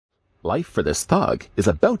Life for this thug is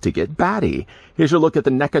about to get batty. Here's your look at the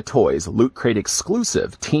NECA Toys Loot Crate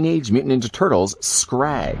exclusive Teenage Mutant Ninja Turtles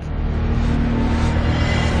Scrag.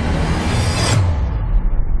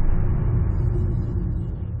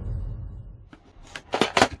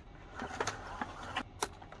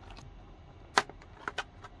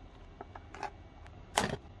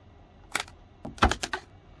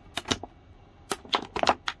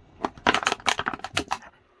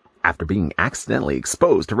 After being accidentally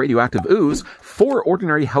exposed to radioactive ooze, 4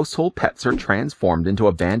 ordinary household pets are transformed into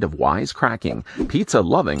a band of wisecracking,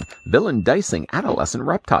 pizza-loving, villain-dicing adolescent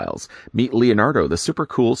reptiles. Meet Leonardo, the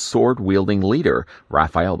super-cool sword-wielding leader,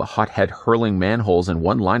 Raphael, the hothead-hurling manholes and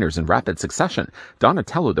one-liners in rapid succession,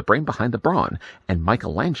 Donatello, the brain behind the brawn, and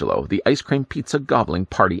Michelangelo, the ice-cream pizza-gobbling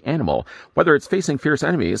party animal. Whether it's facing fierce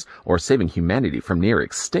enemies or saving humanity from near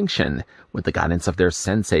extinction, with the guidance of their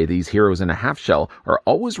sensei, these heroes in a half-shell are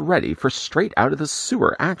always ready for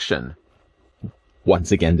straight-out-of-the-sewer action.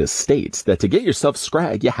 Once again, this states that to get yourself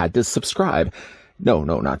Scrag, you had to subscribe. No,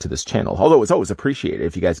 not to this channel, although it's always appreciated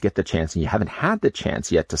if you guys get the chance and you haven't had the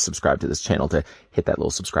chance yet to subscribe to this channel, to hit that little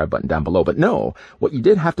subscribe button down below. But no, what you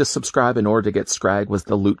did have to subscribe in order to get Scrag was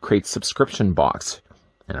the Loot Crate subscription box.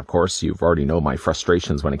 And of course, you've already know my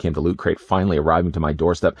frustrations when it came to Loot Crate finally arriving to my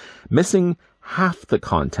doorstep, missing half the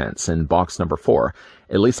contents in box number 4.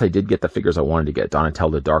 At least I did get the figures I wanted to get.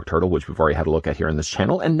 Donatello the Dark Turtle, which we've already had a look at here in this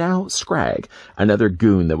channel, and now Scrag, another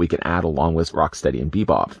goon that we can add along with Rocksteady and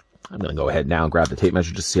Bebop. I'm going to go ahead now and grab the tape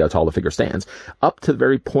measure just to see how tall the figure stands. Up to the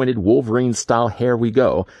very pointed Wolverine-style hair we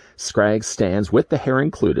go. Scrag stands, with the hair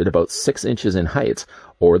included, about 6 inches in height,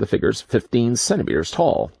 or the figure's 15 centimeters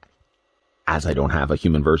tall. As I don't have a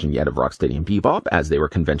human version yet of Rocksteady and Bebop, as they were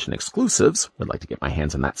convention exclusives, would like to get my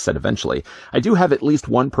hands on that set eventually, I do have at least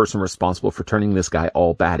one person responsible for turning this guy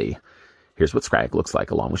all batty. Here's what Scrag looks like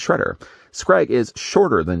along with Shredder. Scrag is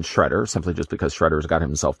shorter than Shredder, simply just because Shredder's got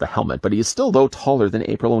himself the helmet, but he is still, though, taller than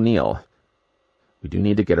April O'Neil. We do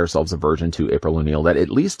need to get ourselves a version to April O'Neil that at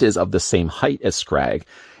least is of the same height as Scrag,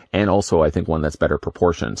 and also I think one that's better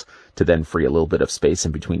proportions, to then free a little bit of space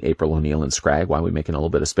in between April O'Neil and Scrag while we're making a little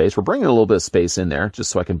bit of space. We're bringing a little bit of space in there just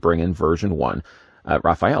so I can bring in version 1,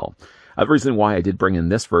 Raphael. The reason why I did bring in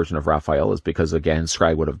this version of Raphael is because, again,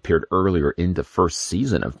 Scrag would have appeared earlier in the first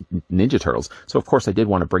season of Ninja Turtles. So, of course, I did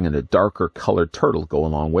want to bring in a darker colored turtle go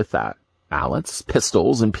along with that. Mallets,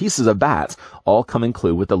 pistols, and pieces of bats all come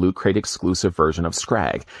included with the Loot Crate exclusive version of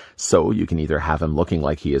Scrag. So you can either have him looking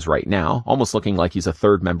like he is right now, almost looking like he's a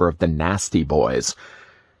third member of the Nasty Boys.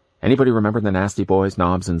 Anybody remember the Nasty Boys,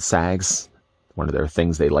 Knobs and Sags? One of their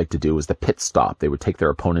things they liked to do was the pit stop. They would take their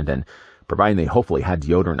opponent and, providing they hopefully had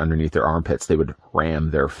deodorant underneath their armpits, they would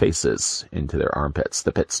ram their faces into their armpits,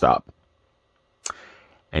 the pit stop.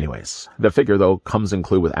 Anyways, the figure, though, comes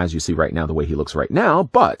included with, as you see right now, the way he looks right now,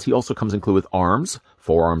 but he also comes included with arms,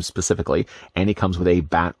 forearms specifically, and he comes with a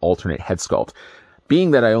bat alternate head sculpt.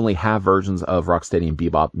 Being that I only have versions of Rocksteady and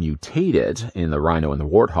Bebop mutated in the Rhino and the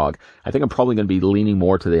Warthog, I think I'm probably going to be leaning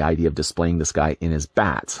more to the idea of displaying this guy in his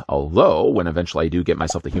bat. Although, when eventually I do get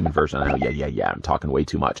myself the human version, I know, yeah, I'm talking way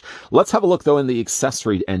too much. Let's have a look, though, in the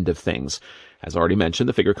accessory end of things. As already mentioned,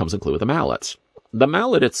 the figure comes included with a mallet. The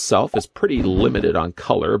mallet itself is pretty limited on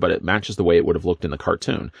color, but it matches the way it would have looked in the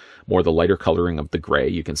cartoon. More the lighter coloring of the gray.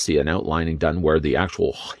 You can see an outlining done where the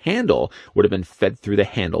actual handle would have been fed through the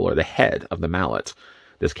handle or the head of the mallet.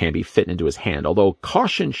 This can be fit into his hand, although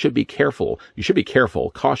caution should be careful. You should be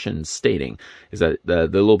careful. Caution stating is that the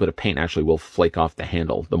little bit of paint actually will flake off the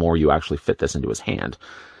handle the more you actually fit this into his hand.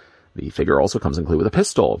 The figure also comes included with a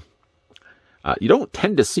pistol. You don't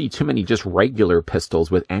tend to see too many just regular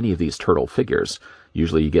pistols with any of these turtle figures.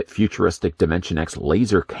 Usually you get futuristic Dimension X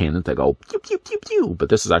laser cannons that go pew, pew, pew, pew, but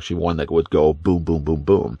this is actually one that would go boom, boom, boom,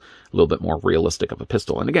 boom. A little bit more realistic of a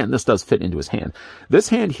pistol. And again, this does fit into his hand. This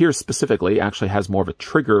hand here specifically actually has more of a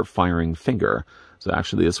trigger firing finger. So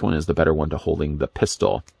actually this one is the better one to holding the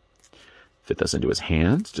pistol. Fit this into his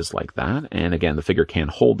hand, just like that. And again, the figure can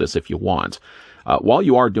hold this if you want. While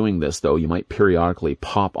you are doing this, though, you might periodically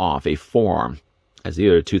pop off a forearm, as the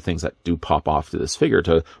other two things that do pop off to this figure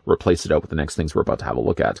to replace it out with the next things we're about to have a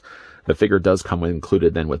look at. The figure does come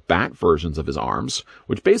included then with bat versions of his arms,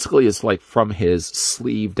 which basically is like from his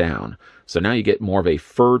sleeve down. So now you get more of a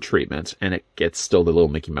fur treatment, and it gets still the little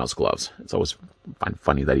Mickey Mouse gloves. It's always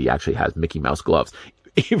funny that he actually has Mickey Mouse gloves,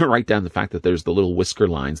 even right down to the fact that there's the little whisker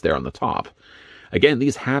lines there on the top. Again,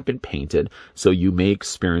 these have been painted, so you may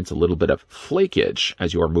experience a little bit of flakage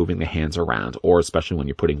as you are moving the hands around, or especially when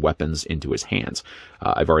you're putting weapons into his hands.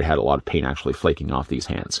 I've already had a lot of paint actually flaking off these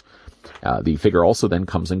hands. The figure also then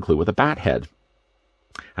comes included with a bat head.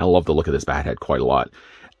 I love the look of this bat head quite a lot.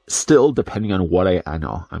 Still, depending on what I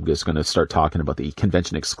know, I'm just going to start talking about the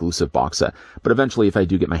convention exclusive box set. But eventually, if I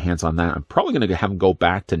do get my hands on that, I'm probably going to have them go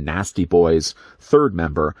back to Nasty Boy's third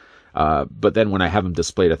member. But then when I have them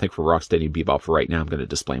displayed, I think for Rocksteady and Bebop, for right now, I'm going to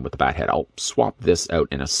display them with the bat head. I'll swap this out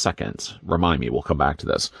in a second. Remind me, we'll come back to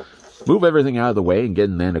this. Move everything out of the way and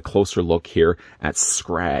get then a closer look here at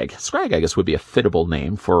Scrag. Scrag, I guess, would be a fittable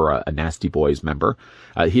name for a Nasty Boys member.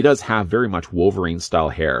 He does have very much Wolverine-style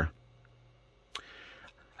hair.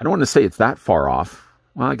 I don't want to say it's that far off.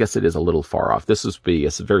 Well, I guess it is a little far off. This would be a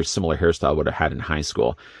very similar hairstyle I would have had in high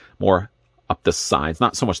school. More up the sides,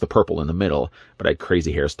 not so much the purple in the middle, but I had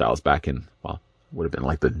crazy hairstyles back in, well, would have been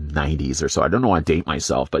like the 90s or so. I don't know how to date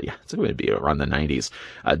myself, but yeah, it's going to be around the 90s.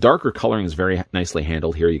 Darker coloring is very nicely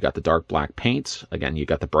handled here. You got the dark black paint. Again, you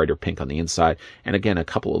got the brighter pink on the inside. And again, a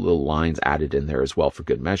couple of little lines added in there as well for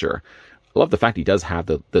good measure. I love the fact he does have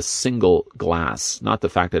the single glass, not the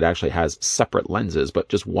fact that it actually has separate lenses, but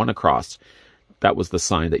just one across. That was the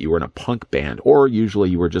sign that you were in a punk band, or usually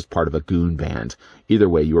you were just part of a goon band. Either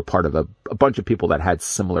way, you were part of a bunch of people that had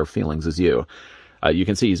similar feelings as you. You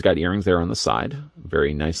can see he's got earrings there on the side,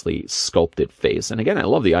 very nicely sculpted face. And again, I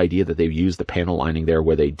love the idea that they've used the panel lining there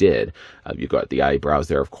where they did. You've got the eyebrows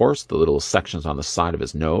there, of course, the little sections on the side of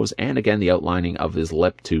his nose, and again, the outlining of his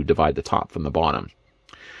lip to divide the top from the bottom.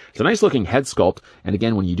 It's a nice looking head sculpt, and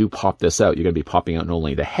again, when you do pop this out, you're going to be popping out not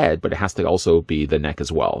only the head, but it has to also be the neck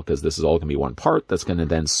as well, because this is all going to be one part that's going to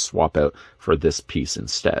then swap out for this piece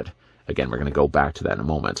instead. Again, we're going to go back to that in a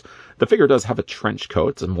moment. The figure does have a trench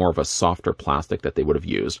coat. It's more of a softer plastic that they would have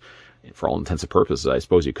used. For all intents and purposes, I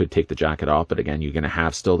suppose you could take the jacket off, but again, you're going to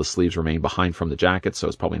have still the sleeves remain behind from the jacket, so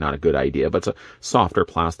it's probably not a good idea, but it's a softer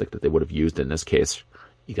plastic that they would have used in this case.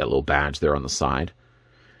 You got a little badge there on the side.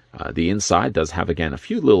 The inside does have, again, a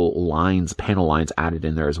few little lines, panel lines added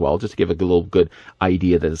in there as well, just to give a little good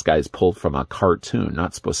idea that this guy is pulled from a cartoon,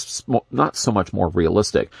 not so much more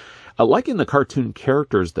realistic. Like in the cartoon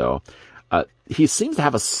characters, though, he seems to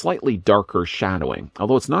have a slightly darker shadowing,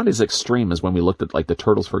 although it's not as extreme as when we looked at, like, the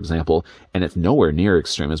Turtles, for example, and it's nowhere near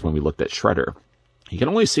extreme as when we looked at Shredder. You can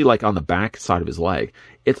only see, like, on the back side of his leg,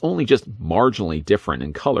 it's only just marginally different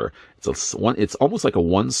in color. It's almost like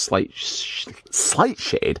a slight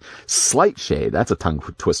shade, that's a tongue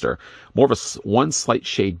twister, more of one slight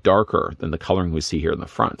shade darker than the coloring we see here in the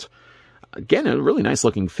front. Again, a really nice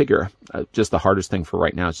looking figure. Just the hardest thing for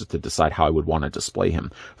right now is just to decide how I would want to display him.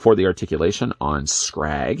 For the articulation on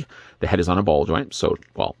Scrag, the head is on a ball joint, so,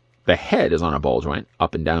 well, the head is on a ball joint,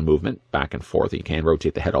 up and down movement, back and forth. You can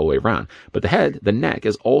rotate the head all the way around. But the neck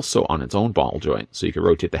is also on its own ball joint, so you can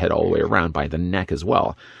rotate the head all the way around by the neck as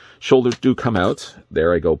well. Shoulders do come out.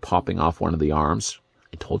 There I go, popping off one of the arms.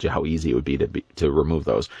 I told you how easy it would be to remove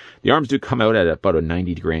those. The arms do come out at about a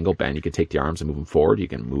 90-degree angle bend. You can take the arms and move them forward. You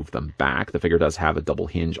can move them back. The figure does have a double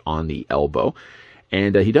hinge on the elbow.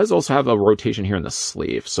 And he does also have a rotation here in the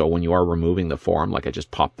sleeve. So when you are removing the forearm, like I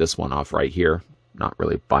just popped this one off right here, not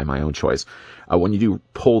really by my own choice. When you do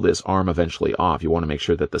pull this arm eventually off, you want to make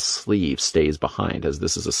sure that the sleeve stays behind, as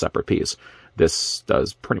this is a separate piece. This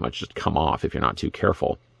does pretty much just come off if you're not too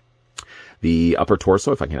careful. The upper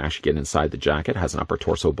torso, if I can actually get inside the jacket, has an upper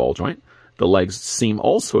torso ball joint. The legs seem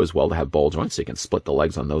also as well to have ball joints, so you can split the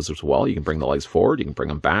legs on those as well. You can bring the legs forward, you can bring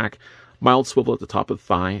them back. Mild swivel at the top of the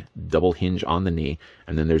thigh, double hinge on the knee,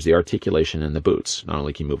 and then there's the articulation in the boots. Not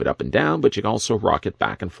only can you move it up and down, but you can also rock it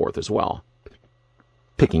back and forth as well.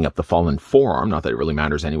 Picking up the fallen forearm, not that it really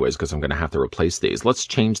matters anyways because I'm going to have to replace these. Let's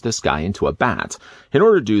change this guy into a bat. In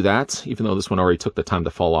order to do that, even though this one already took the time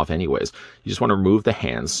to fall off anyways, you just want to remove the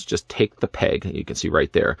hands. Just take the peg, you can see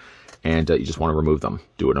right there, and you just want to remove them.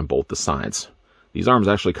 Do it on both the sides. These arms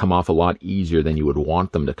actually come off a lot easier than you would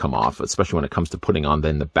want them to come off, especially when it comes to putting on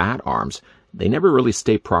then the bat arms. They never really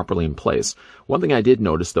stay properly in place. One thing I did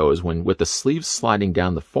notice, though, is with the sleeves sliding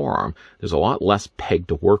down the forearm, there's a lot less peg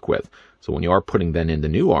to work with. So when you are putting then in the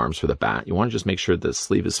new arms for the bat, you want to just make sure the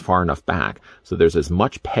sleeve is far enough back so there's as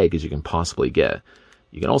much peg as you can possibly get.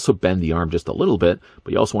 You can also bend the arm just a little bit,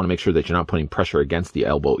 but you also want to make sure that you're not putting pressure against the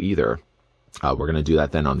elbow either. We're going to do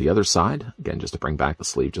that then on the other side, again, just to bring back the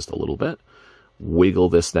sleeve just a little bit. Wiggle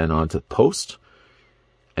this then onto the post,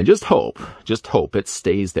 and just hope it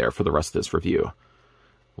stays there for the rest of this review.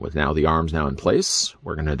 With now the arms now in place,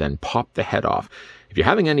 we're going to then pop the head off. If you're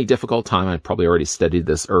having any difficult time, I probably already studied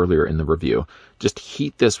this earlier in the review, just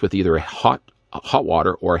heat this with either a hot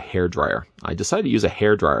water or a hair dryer. I decided to use a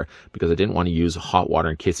hair dryer because I didn't want to use hot water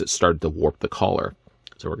in case it started to warp the collar.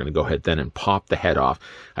 So we're going to go ahead then and pop the head off.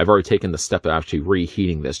 I've already taken the step of actually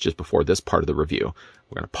reheating this just before this part of the review.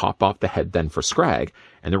 We're going to pop off the head then for Scrag,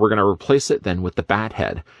 and then we're going to replace it then with the bat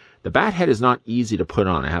head. The bat head is not easy to put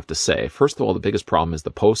on, I have to say. First of all, the biggest problem is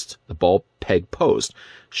the post, the ball peg post,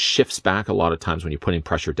 shifts back a lot of times when you're putting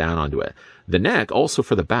pressure down onto it. The neck, also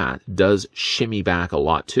for the bat, does shimmy back a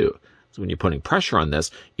lot too. So when you're putting pressure on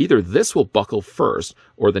this, either this will buckle first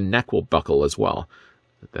or the neck will buckle as well.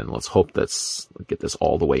 Then let's hope let's get this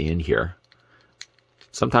all the way in here.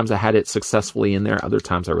 Sometimes I had it successfully in there. Other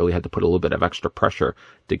times I really had to put a little bit of extra pressure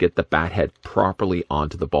to get the bat head properly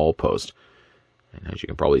onto the ball post. And as you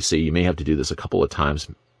can probably see, you may have to do this a couple of times.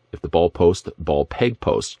 If the ball peg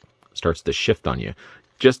post starts to shift on you,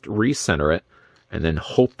 just recenter it and then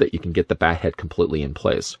hope that you can get the bat head completely in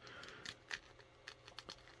place.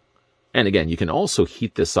 And again, you can also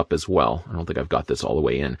heat this up as well. I don't think I've got this all the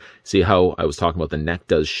way in. See how I was talking about the neck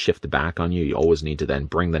does shift back on you? You always need to then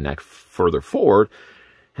bring the neck further forward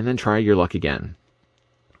and then try your luck again.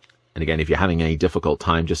 And again, if you're having any difficult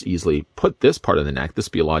time, just easily put this part of the neck. This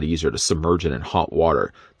would be a lot easier to submerge it in hot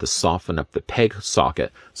water to soften up the peg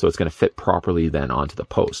socket so it's going to fit properly then onto the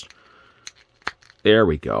post. There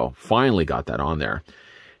we go. Finally got that on there.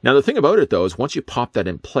 Now, the thing about it, though, is once you pop that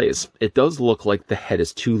in place, it does look like the head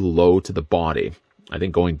is too low to the body. I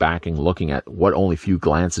think going back and looking at what only few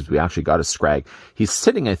glances we actually got of Scrag, he's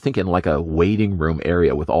sitting, I think, in like a waiting room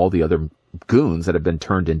area with all the other goons that have been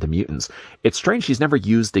turned into mutants. It's strange he's never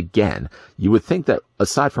used again. You would think that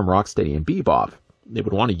aside from Rocksteady and Bebop, they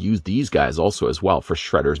would want to use these guys also as well for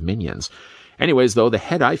Shredder's minions. Anyways, though, the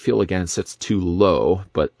head, I feel, again, sits too low,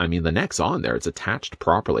 but, I mean, the neck's on there. It's attached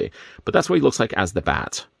properly. But that's what he looks like as the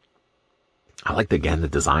bat. I like, again, the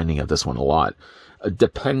designing of this one a lot.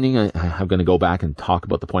 Depending, I'm going to go back and talk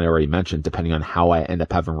about the point I already mentioned, depending on how I end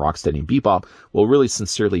up having Rocksteady and Bebop, will really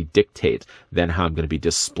sincerely dictate then how I'm going to be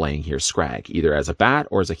displaying here Scrag, either as a bat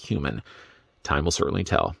or as a human. Time will certainly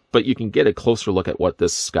tell. But you can get a closer look at what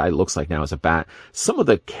this guy looks like now as a bat. Some of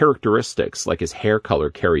the characteristics, like his hair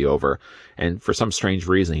color, carry over. And for some strange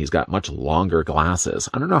reason, he's got much longer glasses.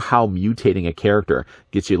 I don't know how mutating a character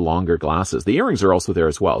gets you longer glasses. The earrings are also there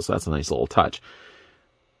as well, so that's a nice little touch.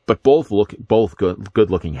 But both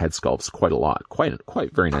good-looking head sculpts, quite a lot.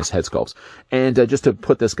 Quite very nice head sculpts. And just to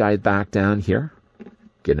put this guy back down here,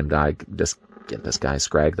 get this guy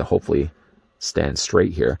Scrag to hopefully stand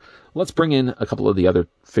straight here. Let's bring in a couple of the other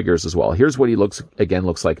figures as well. Here's what he looks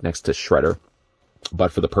like next to Shredder.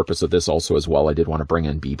 But for the purpose of this also as well, I did want to bring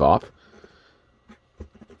in Bebop.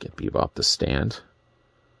 Get Bebop to stand.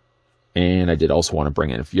 And I did also want to bring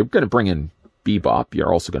in, if you're going to bring in Bebop,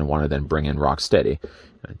 you're also going to want to then bring in Rocksteady.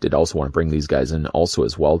 I did also want to bring these guys in also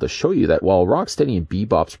as well to show you that while Rocksteady and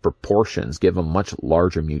Bebop's proportions give them much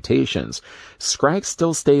larger mutations, Scrag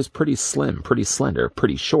still stays pretty slim, pretty slender,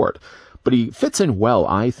 pretty short. But he fits in well,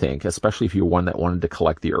 I think, especially if you're one that wanted to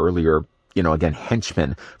collect the earlier, again,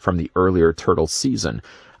 henchmen from the earlier Turtle season.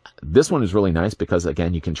 This one is really nice because,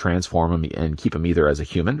 again, you can transform him and keep him either as a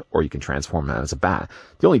human or you can transform him as a bat.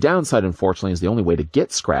 The only downside, unfortunately, is the only way to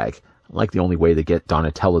get Scrag, like the only way to get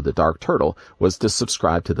Donatello the Dark Turtle, was to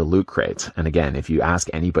subscribe to the Loot Crate. And again, if you ask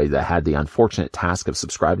anybody that had the unfortunate task of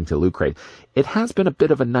subscribing to Loot Crate, it has been a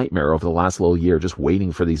bit of a nightmare over the last little year just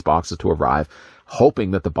waiting for these boxes to arrive,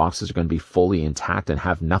 hoping that the boxes are going to be fully intact and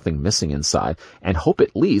have nothing missing inside, and hope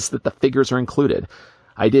at least that the figures are included.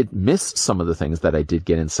 I did miss some of the things that I did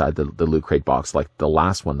get inside the Loot Crate box, like the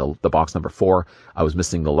last one, the box number 4. I was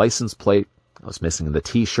missing the license plate, I was missing the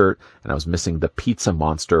t-shirt, and I was missing the Pizza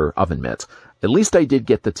Monster oven mitt. At least I did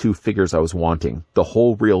get the 2 figures I was wanting, the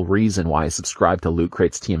whole real reason why I subscribed to Loot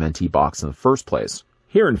Crate's TMNT box in the first place.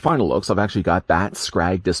 Here in Final Looks, I've actually got Bat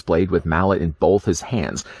Scrag displayed with mallet in both his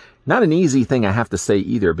hands. Not an easy thing, I have to say,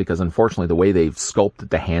 either, because unfortunately the way they've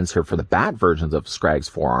sculpted the hands here for the bat versions of Scrag's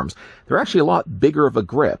forearms, they're actually a lot bigger of a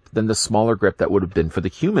grip than the smaller grip that would have been for the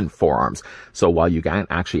human forearms. So while you can't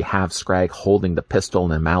actually have Scrag holding the pistol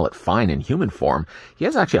and the mallet fine in human form, he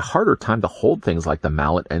has actually a harder time to hold things like the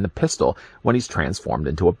mallet and the pistol when he's transformed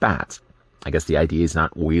into a bat. I guess the idea is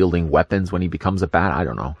not wielding weapons when he becomes a bat, I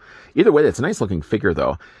don't know. Either way, it's a nice looking figure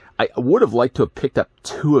though. I would have liked to have picked up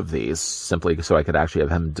 2 of these, simply so I could actually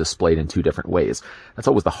have him displayed in 2 different ways. That's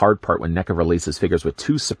always the hard part when NECA releases figures with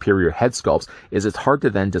 2 superior head sculpts, is it's hard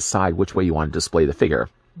to then decide which way you want to display the figure.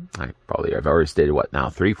 I've already stated,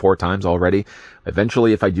 3-4 times already.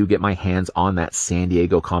 Eventually, if I do get my hands on that San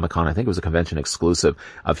Diego Comic-Con, I think it was a convention exclusive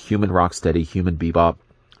of Human Rocksteady, Human Bebop,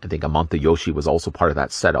 I think Amantha Yoshi was also part of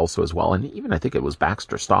that set also as well. And even I think it was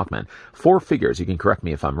Baxter Stockman. 4 figures. You can correct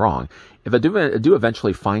me if I'm wrong. If I do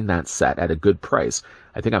eventually find that set at a good price,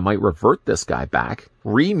 I think I might revert this guy back,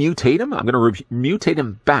 remutate him. I'm going to mutate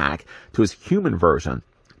him back to his human version,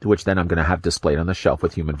 to which then I'm going to have displayed on the shelf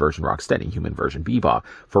with human version Rocksteady, human version Bebop.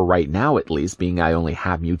 For right now, at least, being I only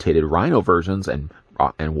have mutated Rhino versions and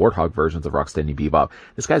and Warthog versions of Rocksteady Bebop.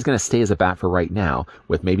 This guy's going to stay as a bat for right now,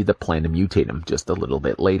 with maybe the plan to mutate him just a little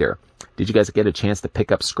bit later. Did you guys get a chance to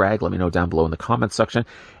pick up Scrag? Let me know down below in the comments section.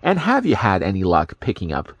 And have you had any luck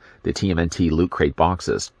picking up the TMNT Loot Crate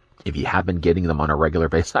boxes? If you have been getting them on a regular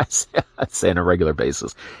basis, I'd say on a regular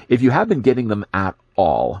basis. If you have been getting them at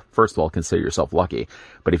all, first of all, consider yourself lucky.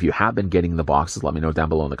 But if you have been getting the boxes, let me know down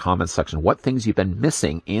below in the comments section what things you've been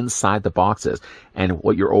missing inside the boxes and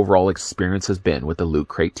what your overall experience has been with the Loot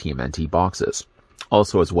Crate TMNT boxes.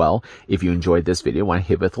 Also as well, if you enjoyed this video, want to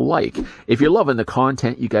hit with a like. If you're loving the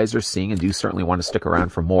content you guys are seeing and do certainly want to stick around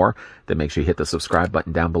for more, then make sure you hit the subscribe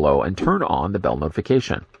button down below and turn on the bell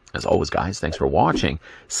notification. As always, guys, thanks for watching.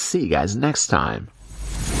 See you guys next time.